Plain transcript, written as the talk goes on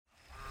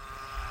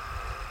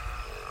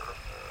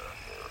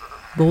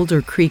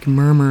Boulder Creek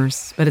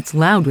murmurs, but it's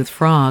loud with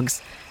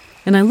frogs,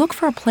 and I look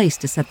for a place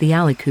to set the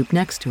alley coop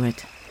next to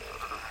it.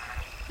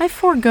 I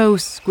forego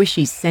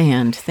squishy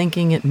sand,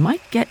 thinking it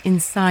might get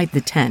inside the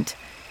tent,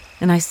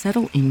 and I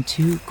settle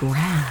into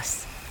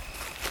grass.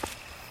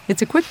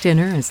 It's a quick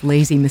dinner as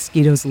lazy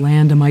mosquitoes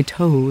land on my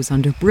toes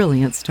under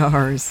brilliant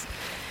stars.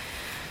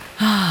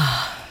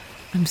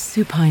 I'm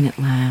supine at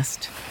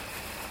last.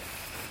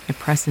 I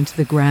press into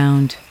the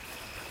ground,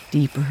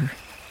 deeper,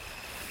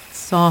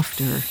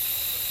 softer,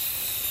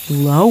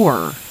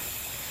 lower.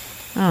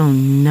 Oh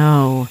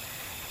no.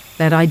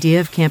 That idea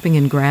of camping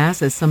in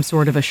grass as some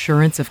sort of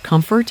assurance of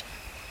comfort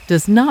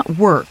does not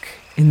work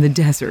in the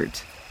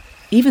desert.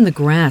 Even the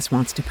grass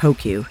wants to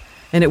poke you,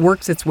 and it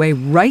works its way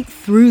right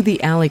through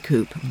the alley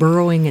coop,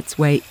 burrowing its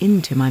way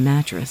into my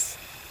mattress.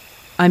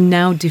 I'm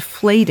now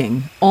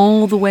deflating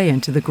all the way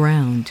into the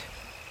ground.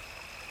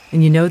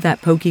 And you know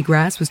that pokey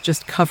grass was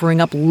just covering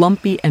up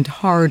lumpy and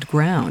hard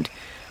ground.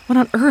 What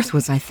on earth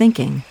was I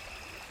thinking?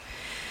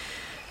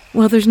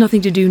 Well, there's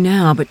nothing to do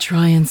now but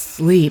try and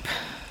sleep.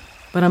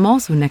 But I'm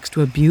also next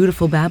to a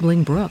beautiful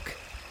babbling brook.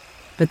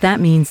 But that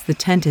means the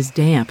tent is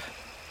damp,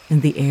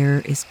 and the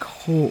air is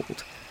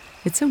cold.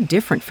 It's so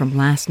different from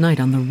last night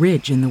on the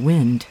ridge in the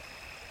wind.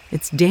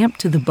 It's damp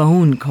to the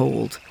bone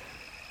cold,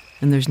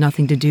 and there's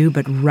nothing to do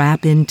but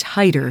wrap in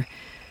tighter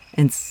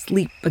and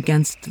sleep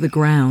against the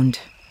ground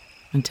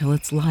until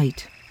it's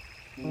light.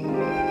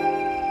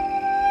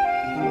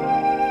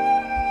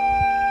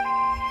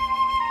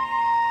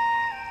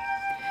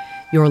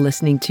 You're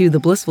listening to the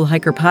Blissful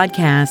Hiker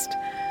podcast.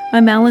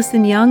 I'm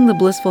Allison Young, the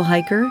Blissful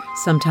Hiker,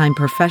 sometime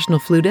professional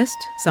flutist,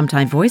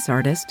 sometime voice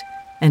artist,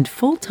 and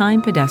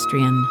full-time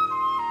pedestrian.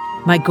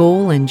 My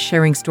goal in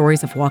sharing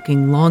stories of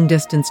walking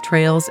long-distance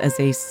trails as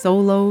a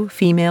solo,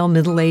 female,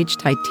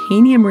 middle-aged,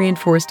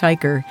 titanium-reinforced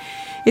hiker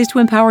is to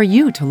empower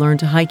you to learn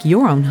to hike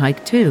your own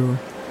hike, too.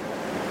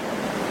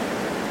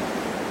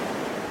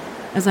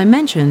 As I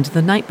mentioned,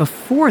 the night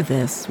before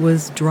this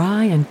was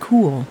dry and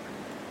cool,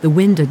 the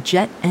wind a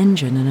jet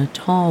engine and a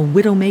tall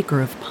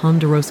widowmaker of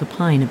ponderosa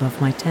pine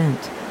above my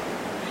tent.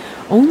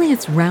 Only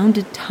its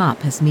rounded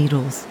top has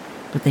needles,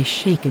 but they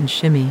shake and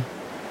shimmy.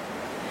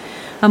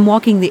 I'm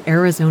walking the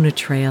Arizona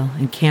Trail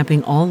and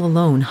camping all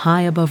alone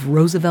high above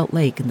Roosevelt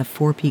Lake in the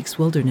Four Peaks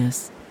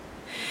Wilderness.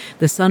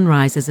 The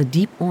sunrise is a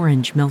deep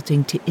orange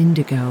melting to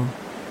indigo.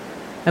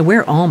 I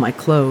wear all my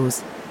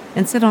clothes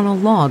and sit on a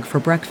log for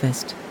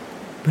breakfast.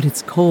 But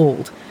it's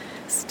cold.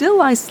 Still,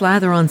 I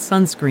slather on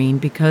sunscreen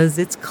because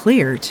it's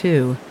clear,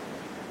 too.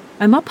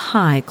 I'm up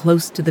high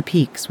close to the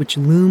peaks which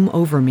loom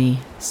over me,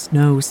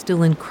 snow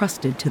still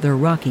encrusted to their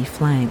rocky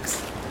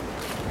flanks.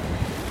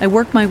 I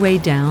work my way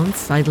down,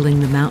 sidling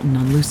the mountain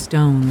on loose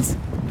stones.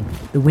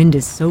 The wind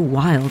is so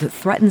wild it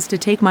threatens to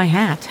take my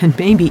hat, and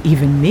maybe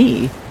even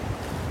me.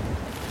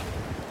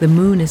 The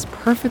moon is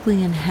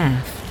perfectly in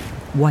half,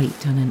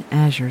 white on an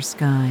azure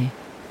sky.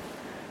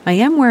 I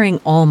am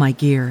wearing all my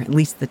gear, at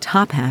least the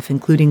top half,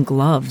 including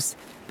gloves,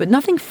 but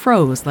nothing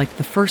froze like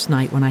the first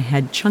night when I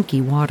had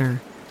chunky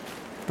water.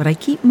 But I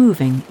keep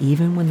moving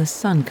even when the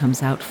sun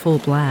comes out full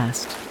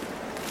blast.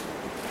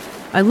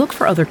 I look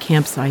for other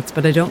campsites,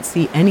 but I don't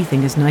see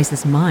anything as nice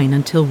as mine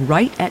until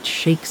right at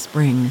Shake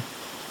Spring.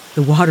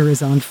 The water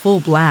is on full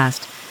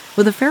blast,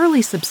 with a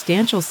fairly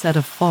substantial set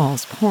of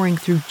falls pouring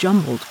through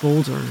jumbled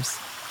boulders.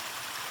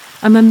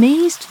 I'm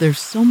amazed there's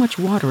so much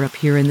water up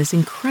here in this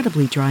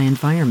incredibly dry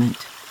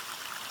environment.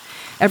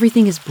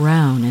 Everything is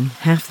brown and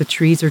half the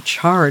trees are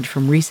charred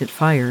from recent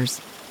fires,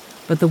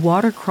 but the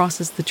water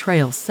crosses the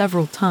trail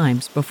several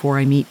times before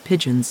I meet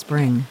Pigeon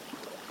Spring.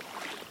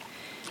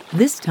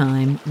 This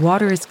time,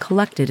 water is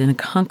collected in a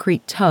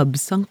concrete tub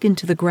sunk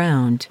into the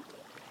ground.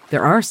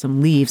 There are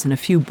some leaves and a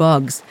few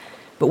bugs,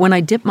 but when I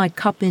dip my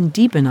cup in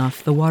deep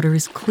enough, the water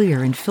is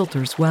clear and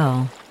filters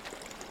well.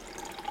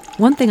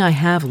 One thing I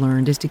have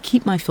learned is to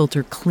keep my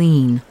filter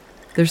clean.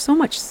 There's so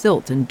much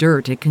silt and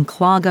dirt it can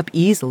clog up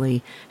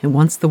easily, and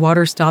once the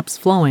water stops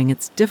flowing,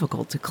 it's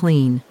difficult to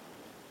clean.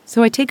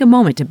 So I take a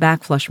moment to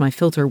backflush my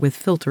filter with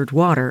filtered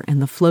water,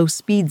 and the flow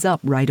speeds up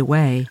right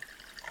away.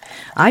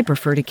 I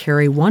prefer to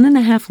carry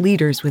 1.5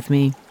 liters with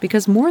me,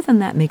 because more than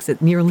that makes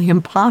it nearly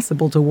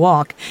impossible to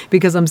walk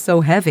because I'm so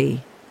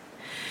heavy.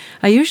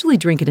 I usually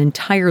drink an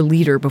entire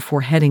liter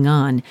before heading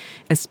on,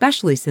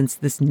 especially since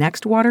this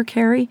next water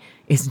carry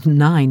is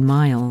 9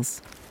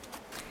 miles.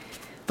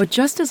 But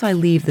just as I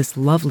leave this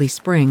lovely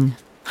spring,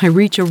 I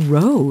reach a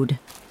road.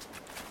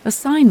 A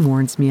sign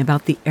warns me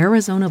about the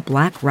Arizona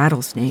black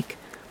rattlesnake,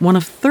 one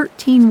of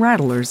 13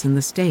 rattlers in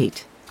the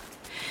state.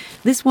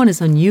 This one is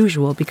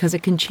unusual because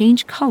it can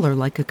change color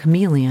like a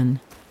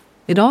chameleon.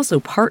 It also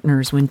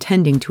partners when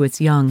tending to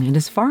its young and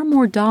is far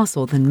more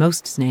docile than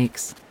most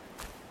snakes.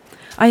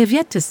 I have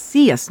yet to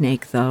see a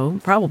snake,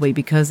 though, probably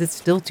because it's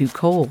still too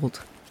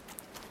cold.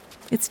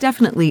 It's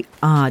definitely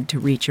odd to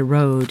reach a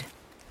road.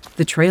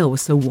 The trail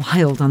was so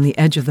wild on the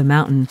edge of the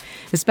mountain,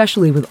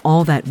 especially with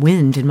all that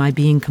wind and my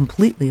being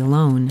completely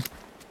alone.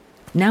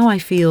 Now I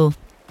feel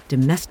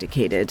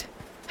domesticated.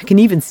 I can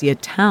even see a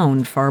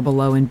town far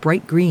below in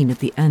bright green at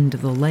the end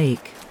of the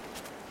lake.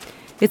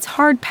 It's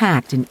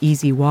hard-packed and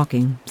easy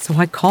walking, so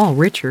I call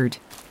Richard.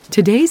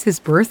 Today's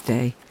his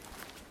birthday.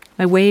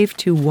 I wave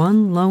to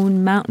one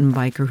lone mountain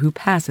biker who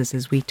passes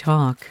as we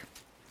talk.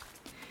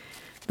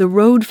 The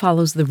road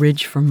follows the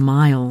ridge for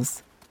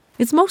miles.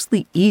 It's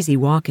mostly easy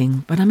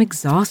walking, but I'm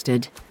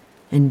exhausted,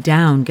 and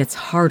down gets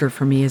harder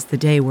for me as the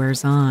day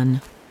wears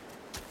on.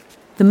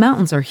 The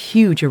mountains are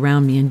huge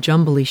around me in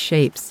jumbly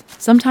shapes,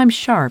 sometimes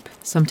sharp,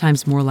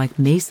 sometimes more like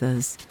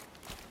mesas.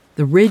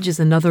 The ridge is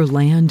another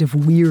land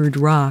of weird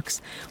rocks,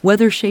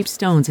 weather-shaped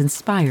stones and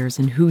spires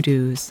and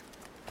hoodoos.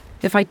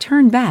 If I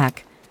turn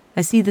back,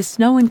 I see the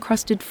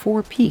snow-encrusted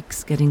Four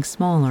Peaks getting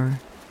smaller.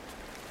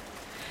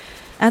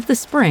 At the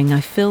spring,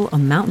 I fill a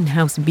Mountain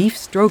House beef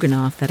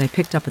stroganoff that I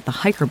picked up at the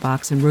hiker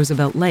box in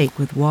Roosevelt Lake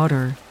with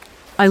water.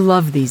 I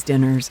love these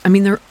dinners. I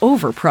mean, they're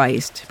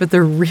overpriced, but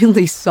they're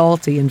really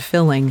salty and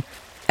filling.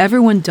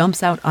 Everyone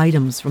dumps out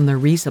items from their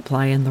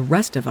resupply, and the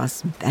rest of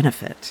us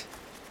benefit.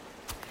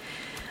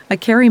 I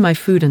carry my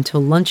food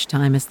until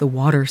lunchtime as the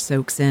water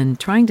soaks in,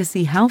 trying to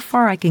see how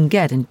far I can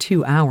get in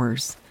 2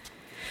 hours.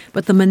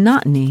 But the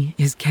monotony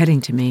is getting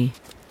to me.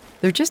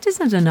 There just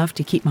isn't enough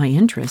to keep my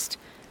interest,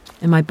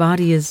 and my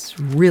body is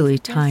really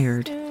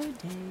tired.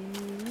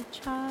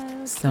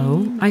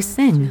 So I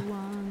sing,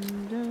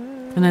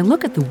 and I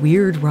look at the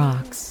weird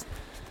rocks.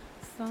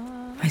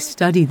 I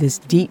study this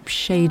deep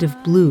shade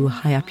of blue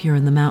high up here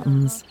in the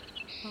mountains.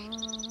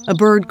 A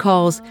bird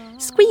calls,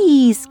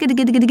 "Squeeze!"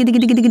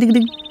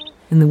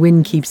 And the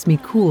wind keeps me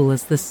cool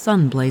as the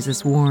sun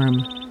blazes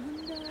warm.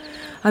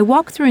 I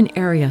walk through an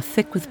area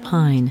thick with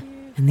pine,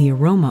 and the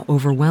aroma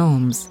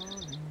overwhelms.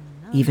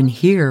 Even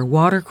here,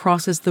 water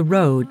crosses the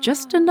road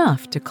just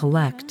enough to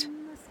collect.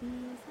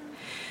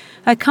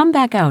 I come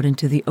back out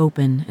into the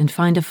open and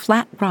find a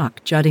flat rock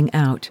jutting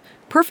out,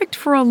 perfect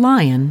for a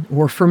lion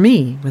or for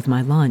me with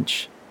my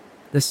lunch.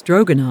 The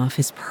stroganoff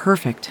is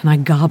perfect, and I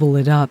gobble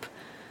it up,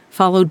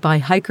 followed by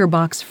hiker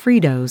box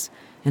Fritos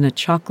and a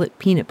chocolate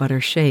peanut butter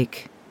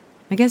shake.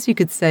 I guess you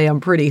could say I'm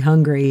pretty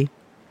hungry.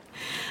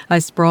 I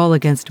sprawl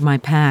against my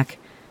pack,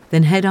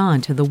 then head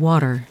on to the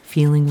water,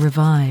 feeling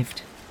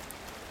revived.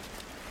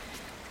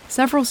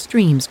 Several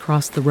streams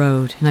cross the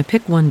road, and I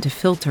pick one to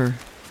filter,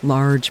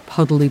 large,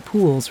 puddly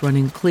pools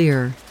running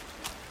clear.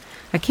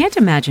 I can't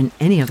imagine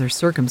any other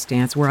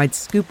circumstance where I'd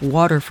scoop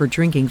water for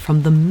drinking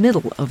from the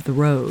middle of the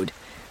road,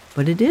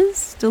 but it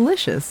is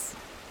delicious.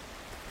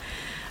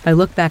 I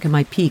look back at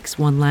my peaks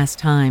one last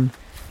time,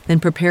 then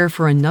prepare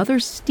for another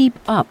steep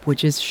up,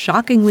 which is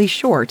shockingly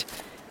short,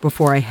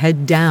 before I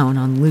head down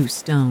on loose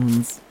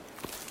stones.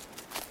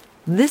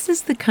 This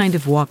is the kind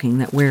of walking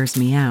that wears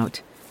me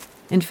out.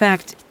 In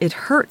fact,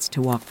 it hurts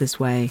to walk this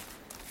way.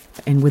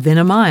 And within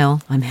a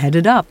mile, I'm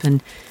headed up,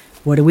 and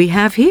what do we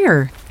have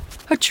here?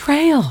 A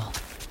trail!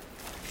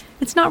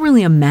 It's not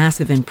really a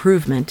massive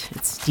improvement.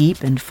 It's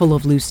steep and full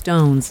of loose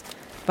stones,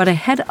 but I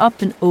head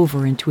up and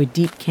over into a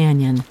deep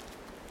canyon.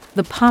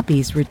 The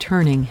poppies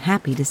returning,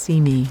 happy to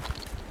see me.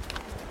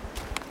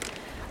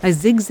 I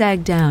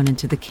zigzag down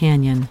into the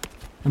canyon,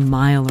 a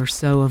mile or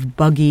so of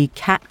buggy,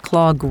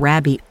 cat-claw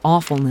grabby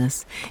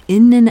awfulness,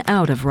 in and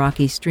out of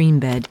rocky stream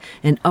bed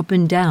and up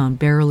and down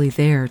barely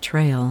there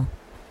trail.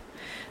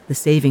 The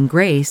saving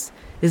grace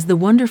is the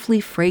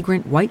wonderfully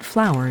fragrant white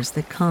flowers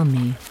that calm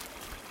me.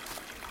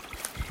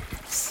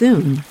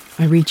 Soon,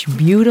 I reach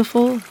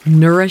beautiful,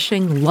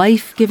 nourishing,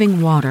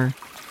 life-giving water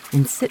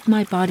and sit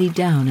my body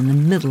down in the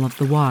middle of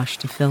the wash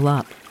to fill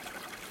up.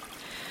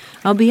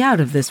 I'll be out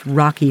of this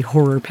rocky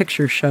horror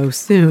picture show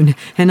soon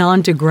and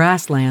on to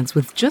grasslands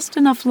with just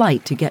enough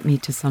light to get me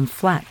to some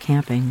flat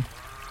camping.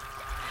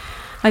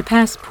 I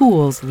pass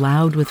pools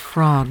loud with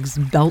frogs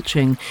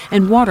belching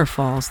and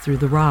waterfalls through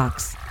the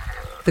rocks.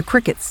 The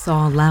crickets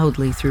saw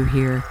loudly through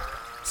here.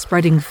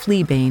 Spreading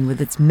fleabane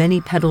with its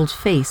many-petaled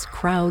face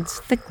crowds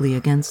thickly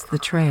against the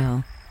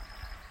trail.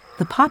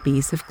 The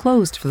poppies have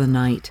closed for the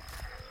night,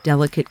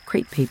 delicate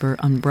crepe paper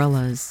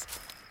umbrellas.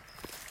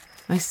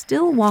 I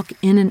still walk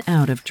in and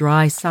out of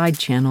dry side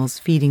channels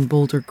feeding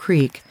Boulder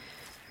Creek,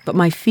 but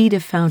my feet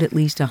have found at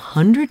least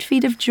 100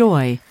 feet of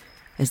joy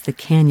as the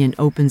canyon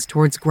opens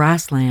towards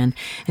grassland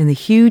and the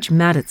huge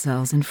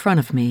Matatzels in front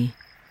of me.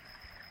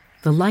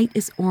 The light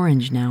is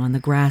orange now on the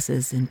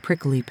grasses and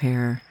prickly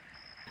pear.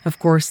 Of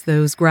course,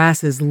 those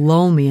grasses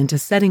lull me into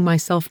setting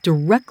myself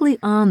directly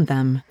on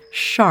them,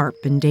 sharp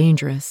and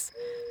dangerous.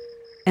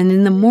 And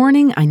in the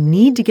morning, I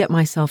need to get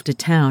myself to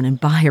town and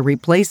buy a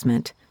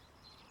replacement.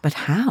 But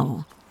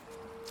how?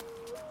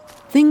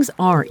 Things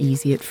are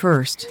easy at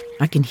first.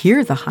 I can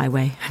hear the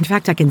highway. In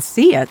fact, I can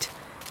see it.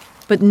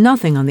 But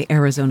nothing on the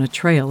Arizona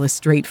Trail is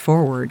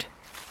straightforward.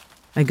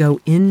 I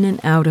go in and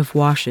out of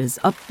washes,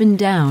 up and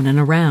down and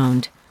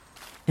around.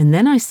 And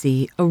then I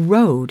see a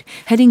road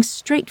heading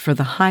straight for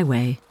the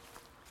highway.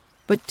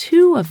 But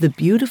two of the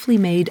beautifully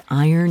made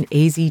iron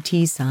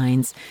AZT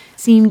signs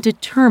seem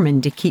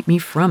determined to keep me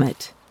from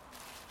it.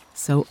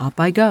 So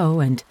up I go,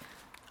 and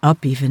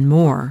up even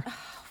more.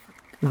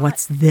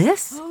 What's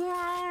this?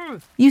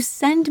 You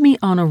send me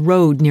on a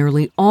road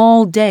nearly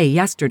all day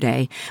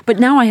yesterday, but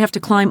now I have to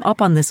climb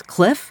up on this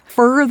cliff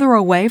further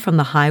away from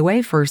the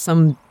highway for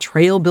some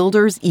trail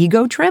builder's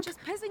ego trip? Just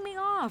pissing me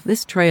off.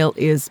 This trail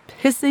is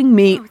pissing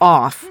me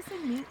off.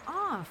 Pissing me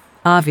off.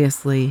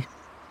 Obviously,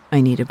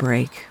 I need a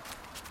break.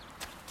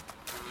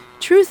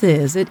 Truth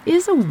is, it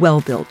is a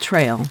well-built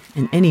trail,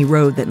 and any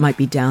road that might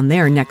be down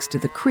there next to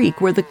the creek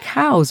where the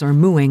cows are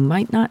mooing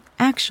might not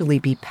actually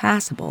be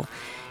passable,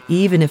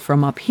 even if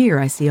from up here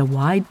I see a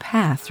wide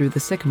path through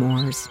the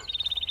sycamores.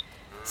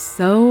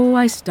 So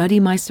I study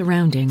my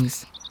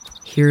surroundings,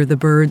 hear the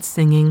birds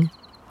singing,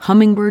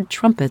 hummingbird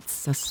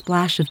trumpets, a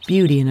splash of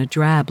beauty in a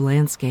drab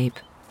landscape.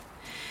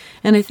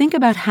 And I think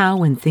about how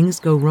when things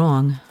go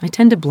wrong, I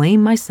tend to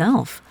blame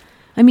myself.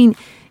 I mean,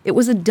 it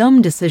was a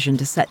dumb decision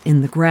to set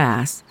in the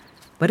grass,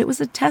 but it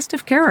was a test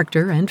of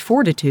character and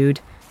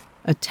fortitude,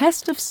 a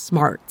test of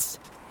smarts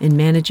in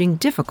managing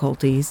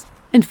difficulties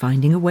and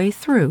finding a way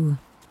through.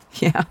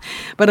 Yeah,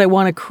 but I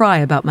want to cry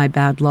about my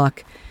bad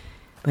luck.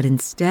 But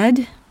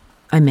instead,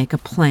 I make a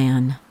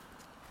plan.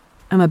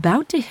 I'm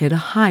about to hit a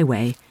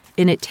highway,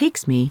 and it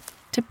takes me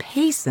to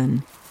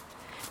Payson.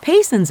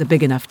 Payson's a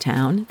big enough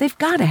town. They've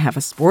got to have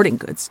a sporting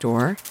goods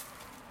store.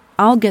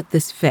 I'll get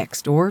this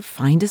fixed or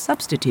find a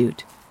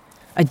substitute.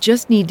 I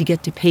just need to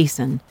get to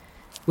Payson,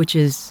 which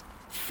is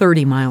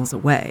 30 miles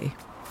away.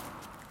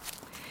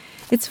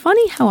 It's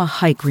funny how a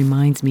hike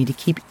reminds me to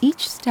keep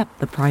each step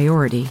the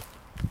priority.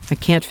 I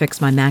can't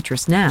fix my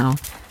mattress now.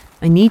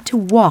 I need to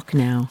walk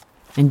now,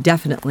 and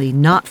definitely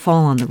not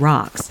fall on the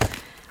rocks,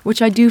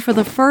 which I do for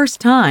the first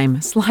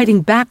time,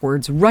 sliding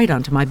backwards right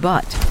onto my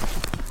butt.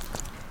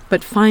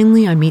 But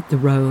finally I meet the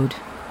road.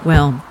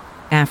 Well,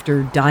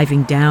 after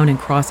diving down and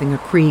crossing a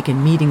creek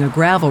and meeting a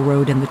gravel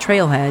road in the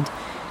trailhead,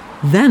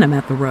 then I'm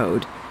at the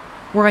road,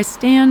 where I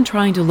stand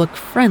trying to look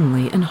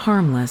friendly and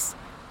harmless,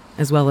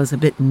 as well as a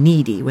bit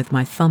needy with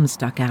my thumb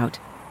stuck out.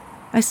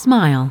 I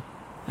smile.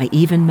 I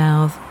even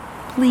mouth,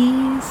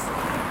 "Please."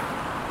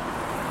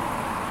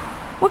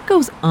 What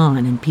goes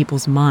on in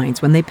people's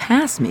minds when they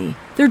pass me?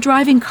 They're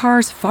driving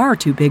cars far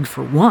too big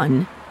for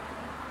one.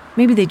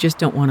 Maybe they just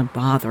don't want to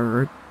bother,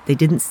 or they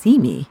didn't see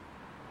me.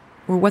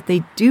 Or what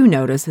they do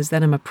notice is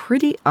that I'm a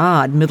pretty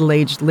odd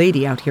middle-aged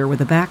lady out here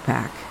with a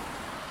backpack.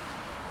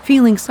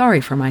 Feeling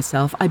sorry for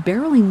myself, I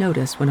barely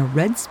notice when a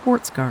red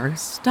sports car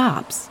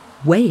stops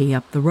way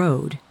up the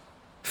road.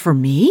 For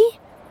me?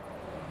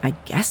 I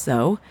guess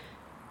so.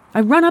 I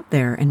run up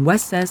there, and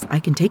Wes says I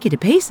can take you to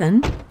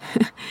Payson.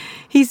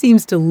 He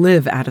seems to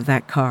live out of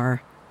that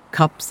car.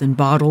 Cups and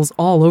bottles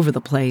all over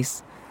the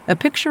place. A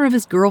picture of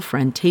his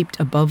girlfriend taped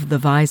above the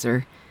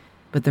visor.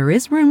 But there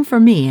is room for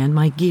me and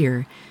my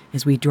gear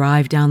as we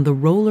drive down the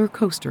roller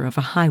coaster of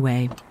a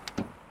highway.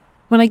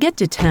 When I get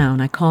to town,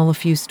 I call a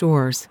few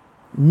stores.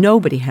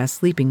 Nobody has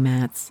sleeping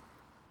mats.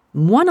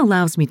 One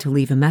allows me to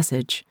leave a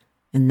message,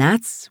 and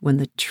that's when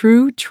the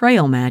true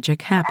trail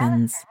magic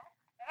happens.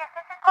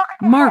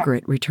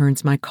 Margaret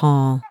returns my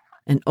call,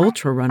 an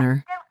ultra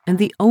runner and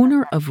the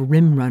owner of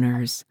Rim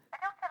Runners.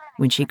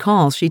 When she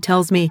calls, she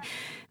tells me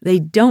they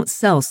don't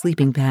sell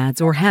sleeping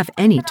pads or have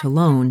any to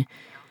loan.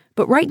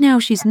 But right now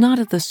she's not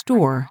at the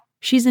store.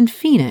 She's in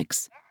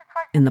Phoenix,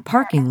 in the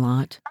parking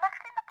lot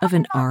of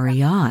an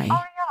REI.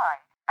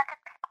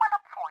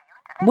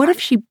 What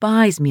if she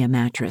buys me a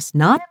mattress,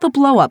 not the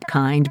blow-up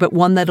kind, but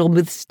one that'll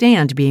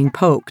withstand being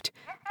poked,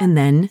 and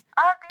then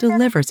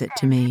delivers it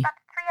to me?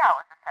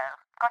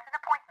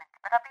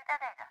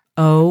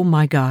 Oh,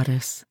 my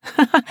goddess.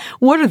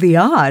 What are the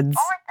odds?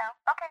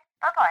 Okay,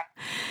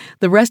 bye-bye.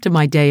 The rest of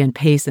my day in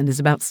Payson is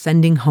about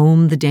sending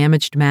home the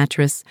damaged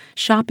mattress,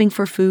 shopping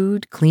for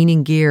food,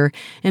 cleaning gear,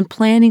 and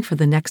planning for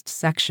the next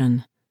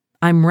section.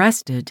 I'm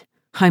rested,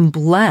 I'm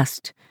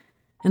blessed,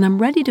 and I'm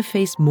ready to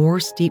face more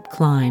steep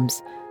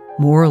climbs,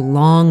 more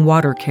long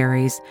water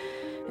carries,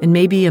 and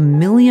maybe a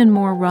million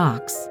more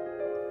rocks.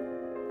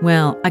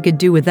 Well, I could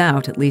do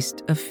without at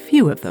least a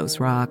few of those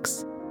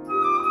rocks.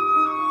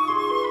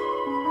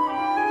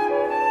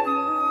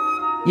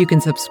 You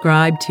can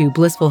subscribe to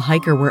Blissful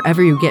Hiker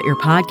wherever you get your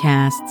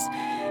podcasts,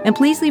 and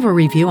please leave a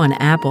review on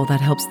Apple. That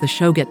helps the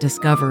show get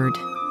discovered.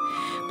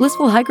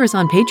 Blissful Hiker's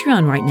on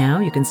Patreon right now.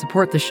 You can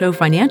support the show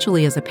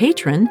financially as a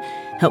patron.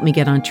 Help me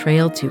get on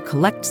trail to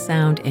collect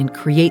sound and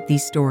create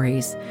these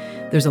stories.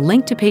 There's a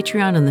link to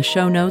Patreon in the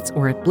show notes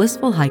or at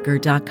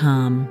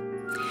blissfulhiker.com.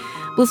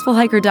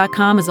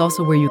 Blissfulhiker.com is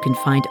also where you can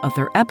find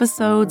other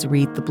episodes,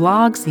 read the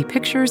blog, see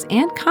pictures,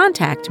 and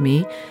contact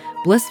me,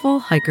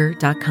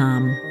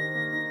 blissfulhiker.com.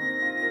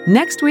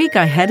 Next week,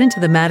 I head into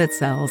the matted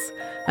cells.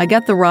 I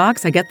get the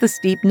rocks, I get the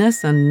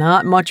steepness, and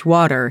not much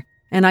water.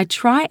 And I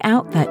try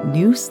out that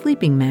new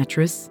sleeping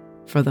mattress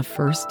for the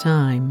first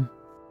time.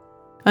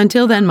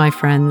 Until then, my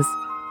friends,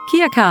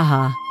 kia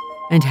kaha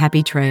and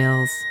happy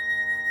trails.